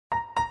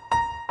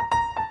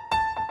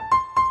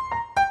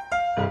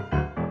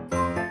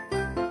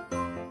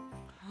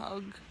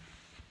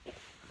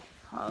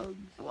Hugs.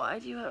 Why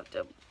do you have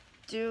to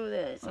do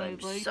this? I'm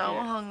like so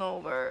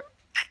hungover.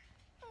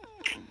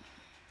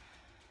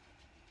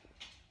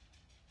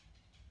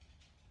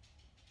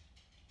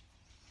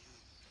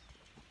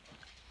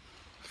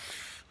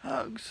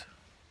 Hugs.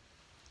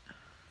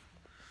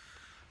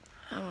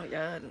 Oh my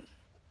god.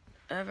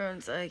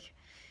 Everyone's like,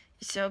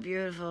 you're so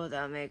beautiful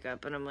without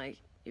makeup. And I'm like,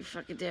 you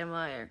fucking damn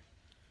liar.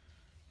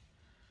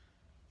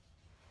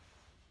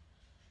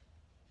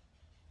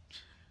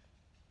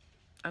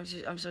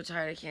 I'm so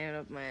tired I can't even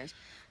open my eyes.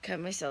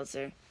 Cut my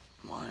seltzer.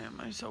 Why am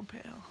I so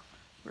pale?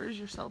 Where's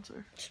your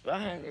seltzer? Just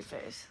behind your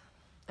face.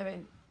 I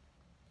mean,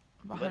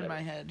 behind my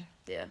head.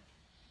 Yeah.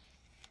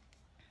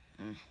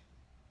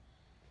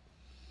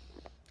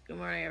 Good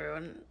morning,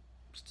 everyone.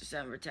 It's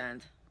December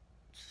 10th.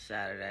 It's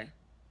Saturday.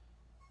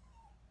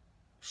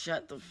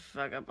 Shut the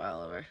fuck up,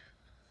 Oliver.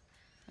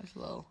 That's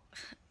low.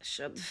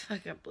 Shut the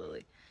fuck up,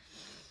 Lily.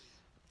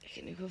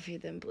 Can you go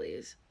feed them,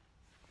 please?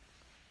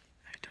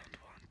 I don't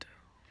want to.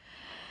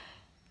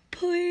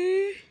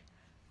 Please?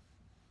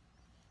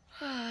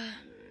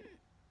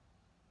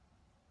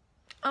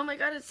 Oh my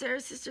god, it's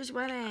Sarah's sister's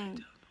wedding. I don't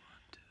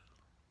want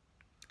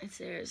to. It's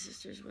Sarah's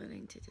sister's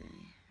wedding today.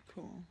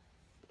 Cool.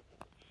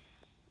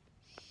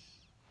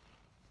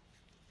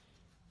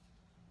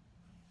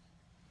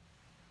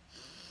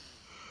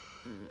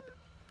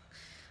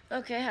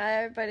 Okay,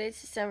 hi everybody,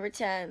 it's December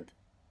 10th.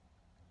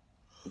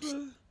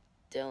 I'm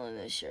still in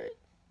this shirt.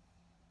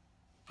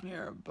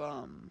 You're a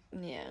bum.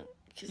 Yeah.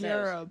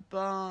 You're a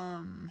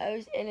bum. I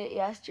was in it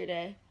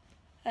yesterday.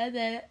 And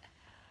then...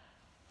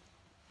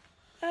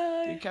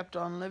 you kept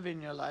on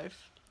living your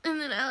life. And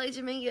then Ali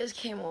Dominguez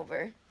came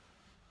over.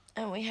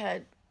 And we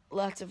had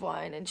lots of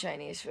wine and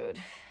Chinese food.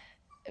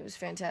 It was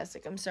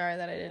fantastic. I'm sorry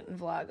that I didn't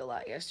vlog a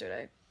lot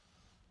yesterday.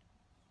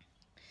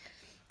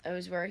 I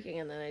was working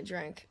and then I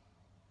drank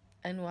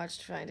and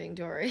watched Finding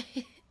Dory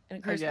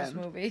and Christmas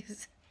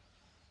movies.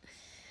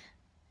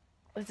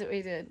 That's what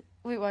we did.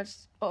 We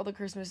watched all the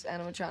Christmas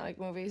animatronic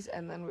movies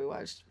and then we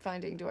watched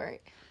Finding Dory.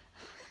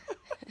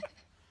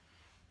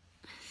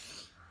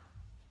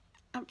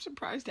 I'm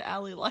surprised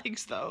Allie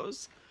likes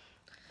those.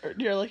 Or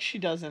you're like, she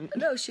doesn't.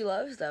 No, she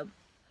loves them.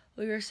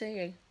 We were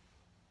singing.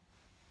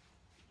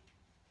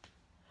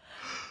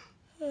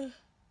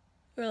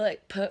 We're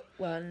like, put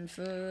one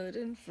foot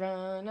in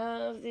front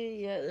of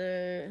the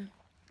other.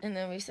 And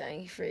then we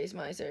sang Freeze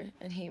Miser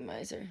and He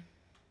Miser.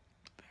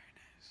 Very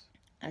nice.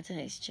 That's a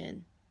nice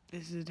chin.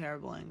 This is a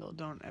terrible angle.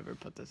 Don't ever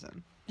put this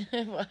in.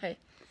 Why?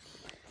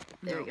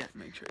 There we go.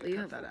 Make sure you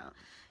cut that out.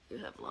 You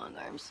have long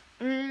arms.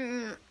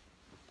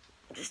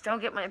 Just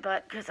don't get my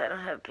butt because I don't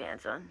have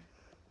pants on.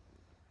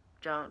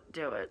 Don't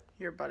do it.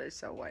 Your butt is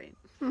so white.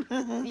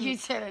 You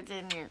said it,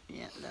 didn't you?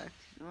 Yeah, look.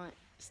 What?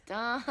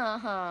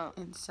 Stop.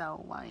 It's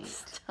so white.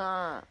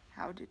 Stop.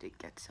 How did it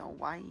get so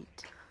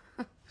white?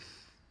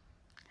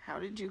 How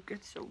did you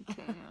get so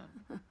tan?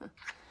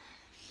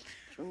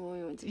 From when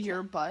we went to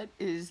Your butt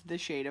is the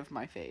shade of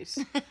my face.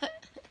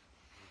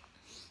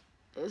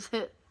 Is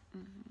it?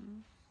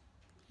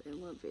 I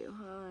love you.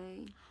 Hi.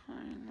 I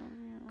love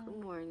you.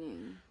 Good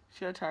morning.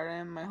 See how tired I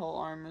am? My whole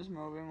arm is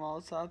moving while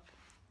it's up.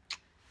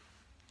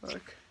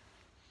 Look.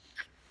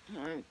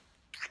 Hi.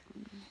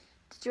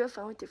 Did you have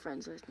fun with your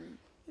friends last night?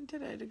 I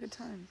did. I had a good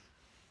time.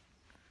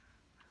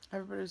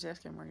 Everybody was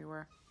asking where you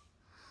were.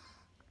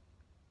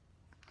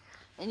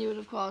 And you would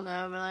have called and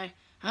I would be like,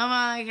 I'm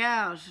on the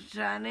couch.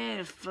 I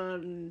need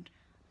food and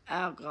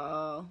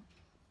alcohol.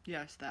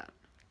 Yes, that.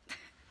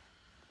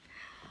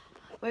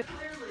 Wait.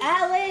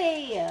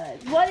 Allie,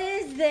 what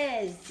is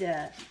this?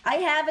 I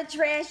have a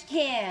trash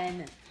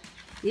can.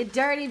 You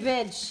dirty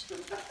bitch.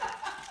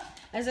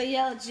 As I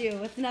yell at you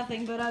with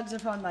nothing but Uggs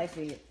upon my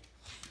feet.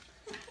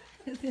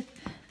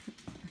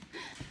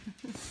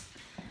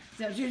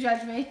 Don't you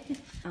judge me?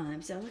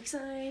 I'm so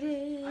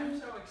excited. I'm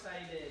so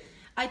excited.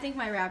 I think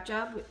my wrap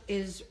job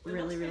is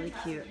really, really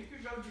cute. You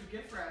could go do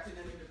gift wrapping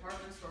in a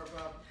department store,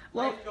 bro.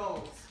 Well, Life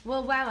goals.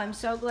 Well, wow, I'm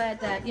so glad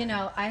that, you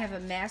know, I have a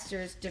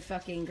master's to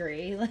fucking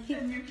degree.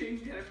 And you can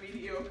get a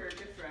mediocre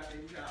gift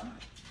wrapping job.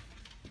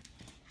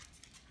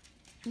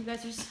 You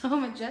guys are so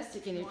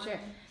majestic in your chair.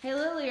 Hey,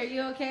 Lily, are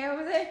you okay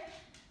over there?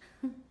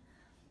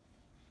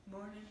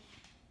 Morning.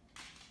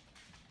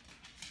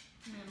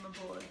 Me and my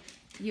boy.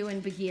 You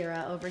and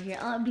Bagheera over here.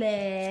 Oh,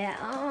 blah.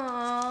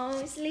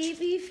 Oh,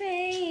 sleepy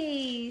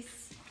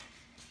face.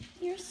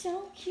 You're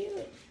so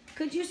cute.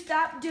 Could you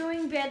stop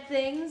doing bad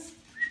things?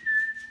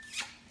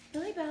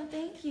 Lily Bell,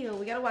 thank you.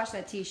 We gotta wash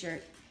that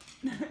t-shirt.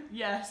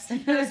 Yes,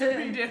 yes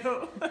we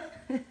do.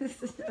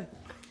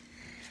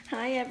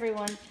 Hi,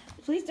 everyone.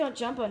 Please don't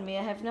jump on me.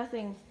 I have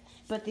nothing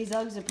but these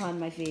Uggs upon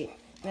my feet.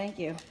 Thank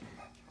you.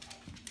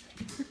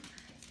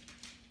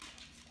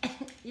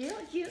 You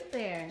look cute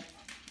there.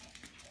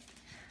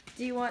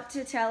 Do you want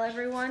to tell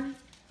everyone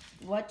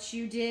what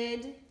you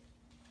did?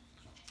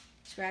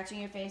 Scratching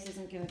your face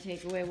isn't going to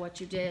take away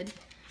what you did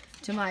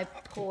to my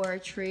poor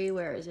tree.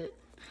 Where is it?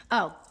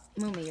 Oh,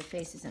 Moomy, your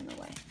face is in the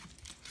way.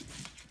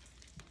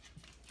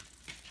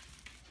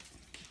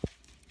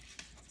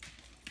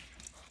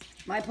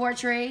 My poor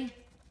tree.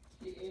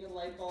 You ate a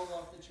life light bulb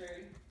off the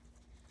tree.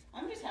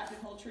 I'm just happy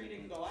the whole tree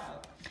didn't go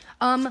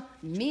out.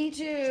 Me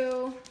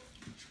too.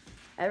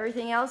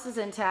 Everything else is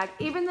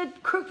intact. Even the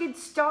crooked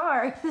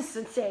star is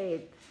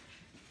saved.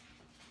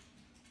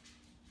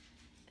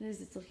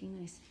 It's looking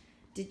nice.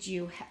 Did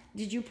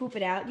you poop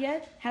it out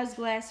yet? How's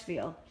glass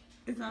feel?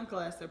 It's not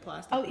glass, they're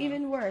plastic. Oh,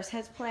 even worse.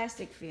 How's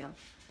plastic feel?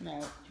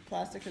 No,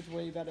 plastic is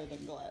way better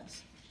than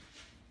glass.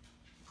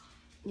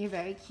 You're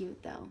very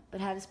cute though.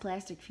 But how does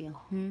plastic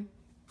feel?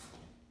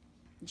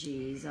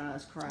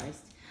 Jesus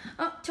Christ.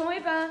 Oh,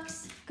 toy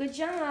box. Good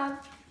job.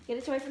 Get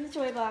a toy from the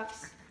toy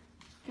box.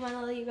 Come on,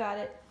 Lily, you got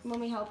it. Let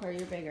me help her.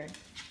 You're bigger.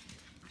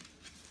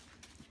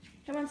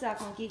 Come on,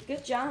 Sock Monkey.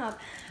 Good job.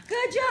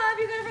 Good job.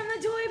 You got it from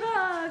the toy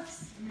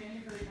box. Mandy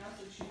Greenhouse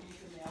said she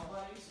needs a nail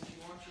buddy, so she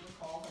wants you to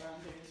call her on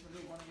days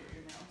when you want to get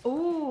your nails.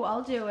 Ooh,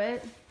 I'll do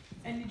it.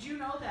 And did you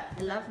know that?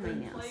 I love my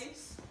good nails.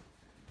 Place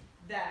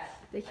that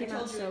They came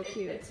out so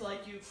cute. It's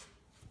like you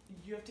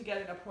have to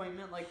get an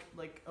appointment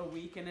like a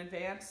week in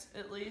advance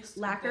at least.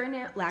 Lacquer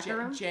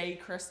room? J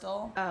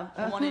Crystal. Oh,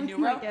 the one in New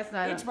York. I guess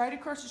not. It's right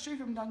across the street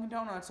from Dunkin'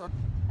 Donuts. So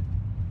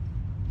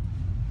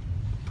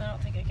I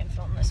don't think I can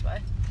film this way.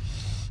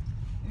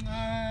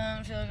 I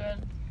don't feel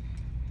good.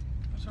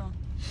 what's wrong?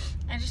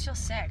 I just feel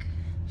sick.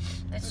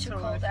 It's too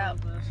cold out.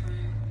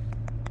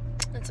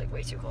 It's like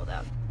way too cold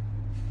out.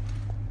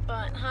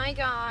 But hi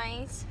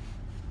guys.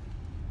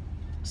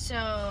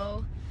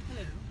 So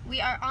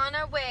we are on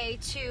our way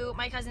to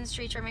my cousin's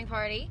tree trimming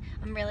party.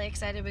 I'm really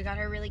excited. We got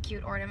her a really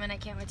cute ornament. I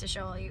can't wait to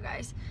show all you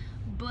guys.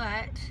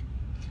 But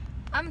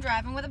I'm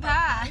driving with a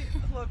pie.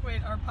 Look,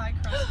 wait, our pie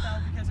crust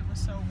fell because it was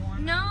so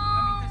warm. No.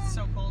 I mean, because it's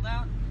so cold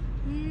out.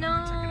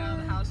 No. We took it out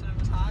of the house and it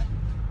was hot.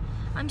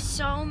 I'm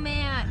so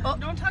mad. Oh,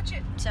 Don't touch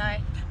it.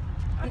 sorry.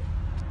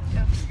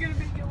 It's gonna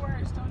make it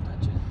worse. Don't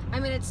touch it. I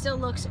mean, it still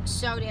looks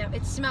so damn,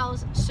 it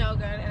smells so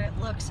good and it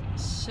looks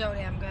so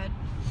damn good.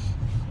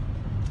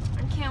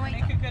 I can't wait.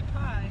 Make a good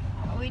pie.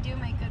 We do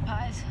make good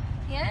pies.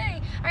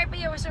 Yay! Alright, but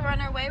yeah, so we're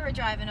on our way, we're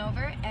driving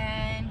over,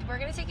 and we're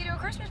gonna take you to a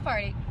Christmas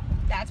party.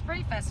 That's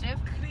pretty festive.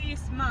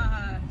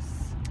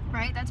 Christmas.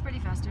 Right? That's pretty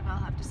festive, I'll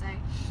have to say.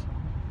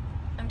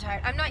 I'm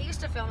tired. I'm not used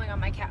to filming on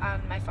my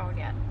phone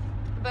yet.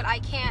 But I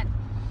can't.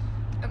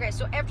 Okay,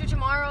 so after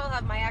tomorrow, I'll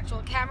have my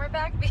actual camera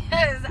back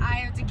because I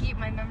have to keep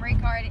my memory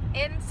card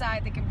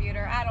inside the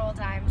computer at all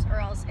times, or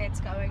else it's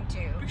going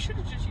to. We should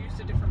have just used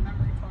a different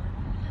memory card.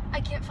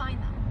 I can't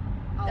find them.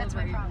 That's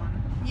my Oliver ate problem.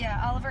 one.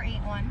 Yeah, Oliver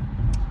ate one.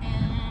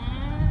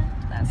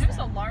 And that's It was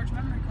it. a large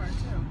memory card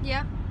too.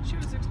 Yeah. She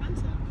was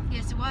expensive.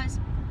 Yes, it was.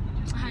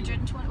 You just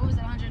 120. What was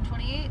it?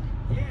 128.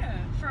 Yeah,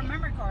 for a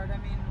memory card. I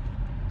mean,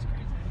 it's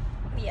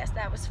crazy. Yes,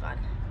 that was fun.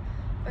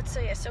 But so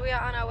yeah, so we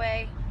are on our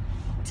way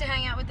to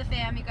hang out with the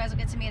fam. You guys will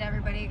get to meet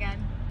everybody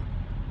again.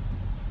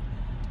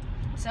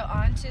 So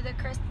on to the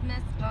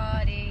Christmas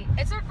party.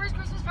 It's our first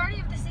Christmas party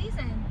of the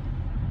season.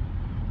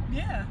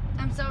 Yeah.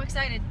 I'm so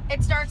excited.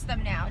 It starts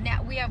them now.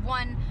 Now we have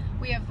one.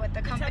 We have what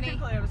the company.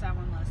 Technically, I was at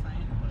one last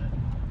night,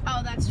 but.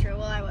 Oh, that's true.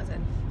 Well, I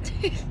wasn't.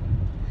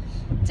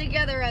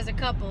 Together as a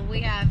couple,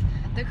 we have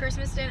the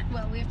Christmas dinner.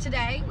 Well, we have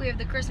today. We have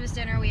the Christmas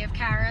dinner. We have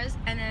Kara's,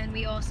 and then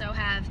we also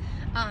have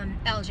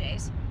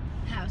LJ's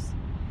house.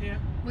 Yeah.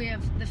 We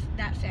have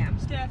that fam.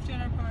 Staff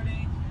dinner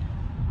party.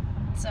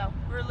 So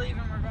We're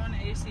leaving. We're going to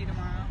AC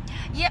tomorrow.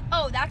 yeah.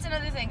 Oh, that's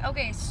another thing.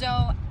 Okay,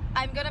 so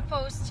I'm gonna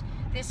post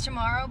this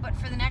tomorrow, but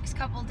for the next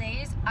couple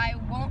days, I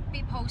won't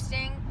be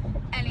posting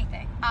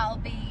anything. I'll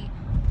be.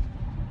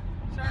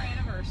 It's our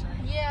anniversary.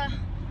 Yeah.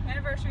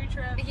 Anniversary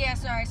trip. Yeah.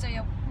 Sorry. So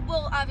yeah,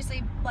 we'll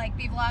obviously like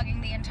be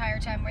vlogging the entire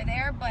time we're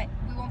there, but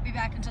we won't be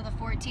back until the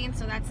 14th.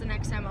 So that's the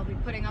next time I'll be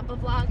putting up a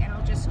vlog, and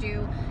I'll just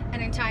do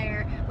an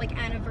entire like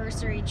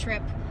anniversary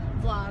trip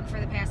vlog for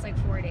the past like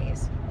 4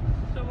 days.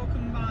 So we'll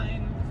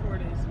combine 4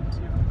 days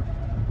into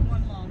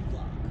one long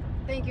vlog.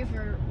 Thank you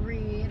for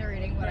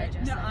reiterating what I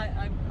just said.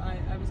 I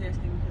was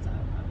asking because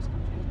I was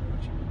confused by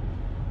what you meant.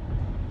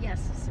 Yes,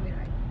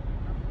 sweetheart.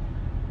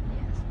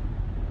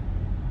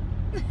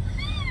 Yes.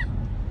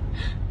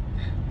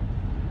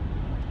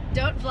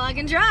 Don't vlog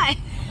and drive.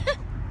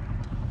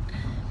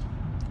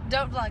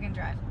 Don't vlog and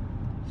drive.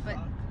 But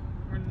Fuck.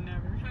 We're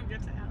never gonna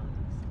get to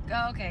Alice.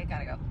 go. Okay,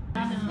 gotta go.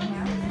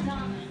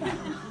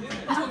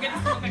 We'll get a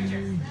still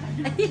picture.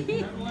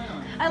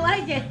 I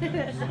like it.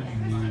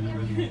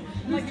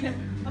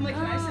 I'm like,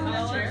 can I sit in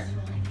that chair?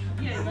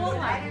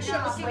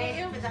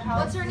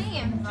 What's her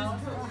name?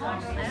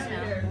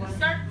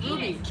 Start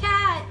eating.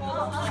 Cat.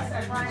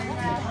 Cat.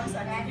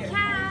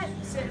 Cat.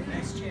 Sit in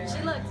this chair.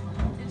 She looked.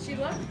 Did she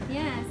look?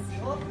 Yes.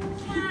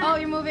 Oh,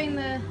 you're moving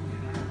the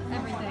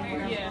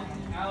everything. Yeah.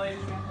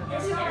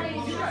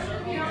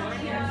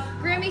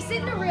 Grammy,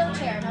 sit in a real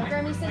chair. No,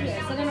 Grammy, sit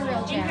here. Sit in a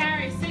real chair.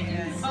 Harry,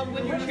 sit up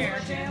with your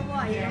chair.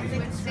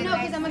 No,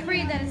 because I'm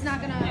afraid that it's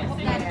not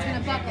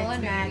gonna buckle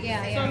under.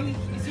 Yeah.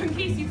 So in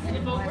case you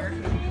flip over.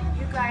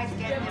 You guys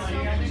get this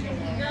real chair.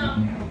 No.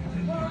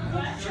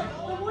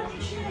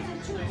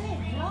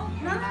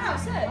 No,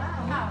 sit.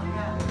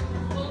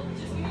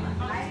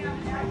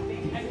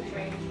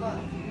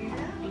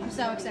 I'm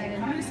so excited.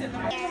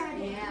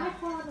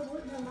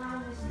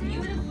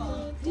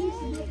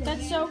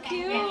 That's so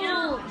cute.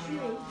 Wow.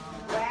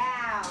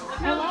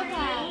 I love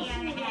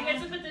that. You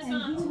guys will put this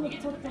on. You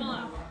get to put them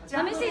on.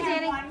 Let me see,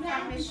 Danny. One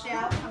from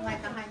Michelle from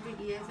like 100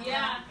 years ago.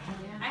 Yeah.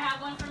 I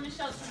have one from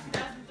Michelle from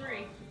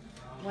 2003.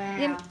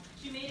 Wow.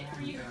 She made it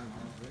for you.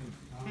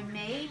 For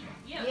me?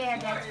 Yeah, Yeah,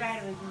 of that's course.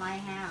 right. It was my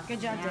house.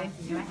 Good job, Now Dave.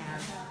 it's your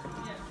house.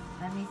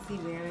 Let me see.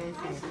 Where is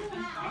it?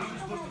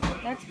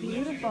 That's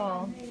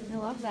beautiful. I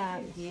love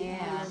that.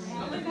 Yeah.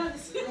 Oh my god,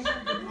 this is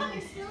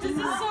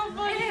so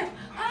funny.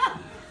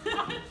 I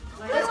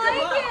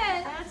like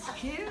it. That's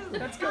cute.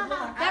 That's good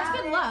luck. That's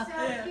good luck. So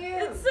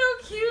cute. It's so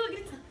cute. Look at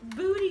its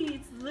booty.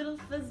 It's little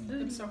fuzz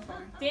booty. It's so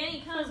funny.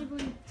 Danny,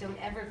 come. Don't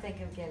ever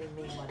think of getting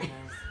me one of those.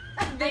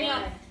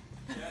 Danny.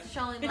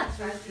 Showing lots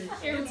of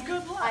It's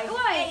good luck.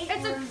 Why?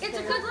 It's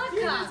a good luck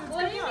cup.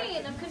 What do you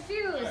mean? I'm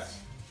confused.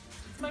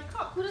 It's my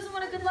cup. Who doesn't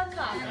want a good luck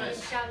cup?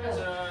 It's got little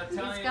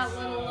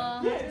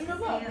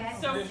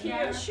So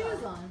cute.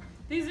 shoes on.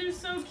 These are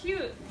so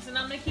cute. So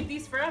now I'm gonna keep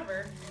these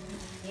forever.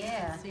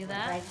 Yeah. See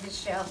that? Like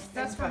Michelle.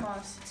 That's from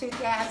us.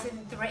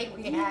 2003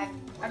 we had.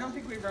 I don't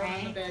think we wrote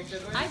in the bag,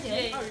 did we? I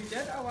did. Oh, you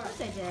did? Oh, wow. Of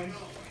course I did.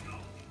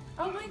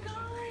 Oh my god.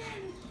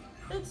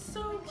 It's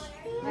so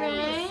cute. Let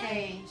me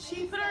see.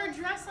 She put our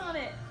address on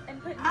it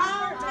and put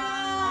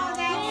Oh,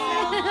 that's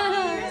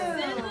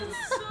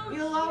so cute.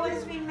 You'll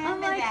always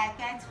remember that.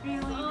 That's really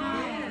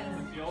nice.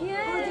 Who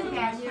did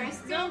that,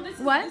 Kristen? No, this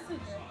is What?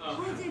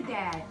 Who did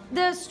that?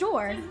 The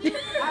store. Oh,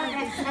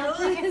 that's so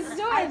cute. The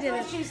store I did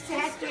thought it. you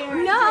sat there.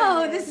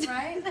 No, and did this- it,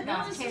 right? No,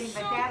 I'm this kidding, is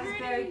but so that was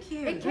pretty. very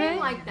cute. It came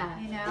like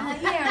that. You know?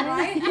 Yeah,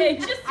 right? Okay,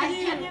 just I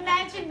can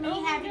imagine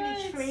me having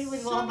a tree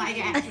with all my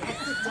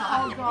addresses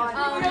on. Oh God!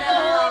 Oh no!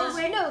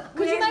 No,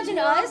 could you imagine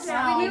us? We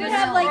would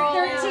have like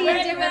 13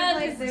 different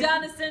places.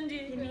 Donna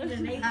Cindy.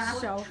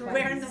 So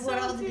Where in the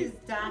world is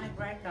Donna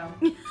Greco?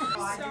 I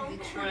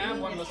have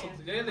one listen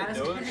today. They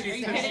do it.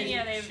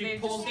 She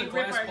pulls the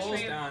glass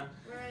poles down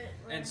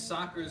and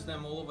soccers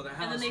them all over the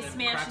house then they and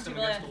smash cracks into them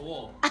against glass. the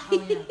wall.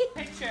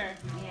 Picture.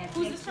 Yeah,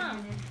 Who's this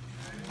from?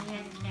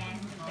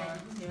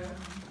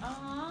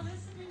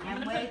 And I'm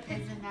gonna wait, put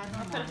there's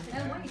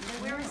another one.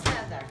 Where is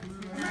Heather?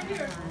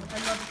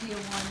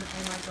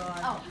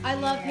 I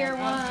love Pier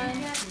 1. I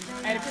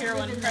had a Pier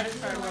 1 credit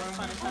card once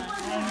upon a time.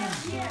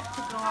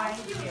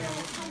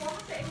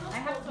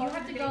 You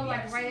have to go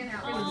like right in there.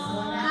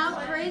 How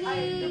pretty! I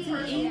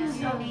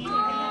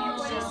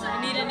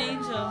need an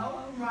angel.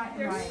 When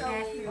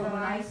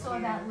I saw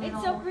that little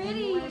It's so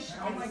pretty.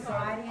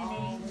 guardian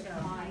angel,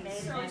 I made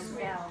it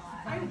myself.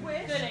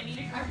 Good, I need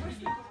a card.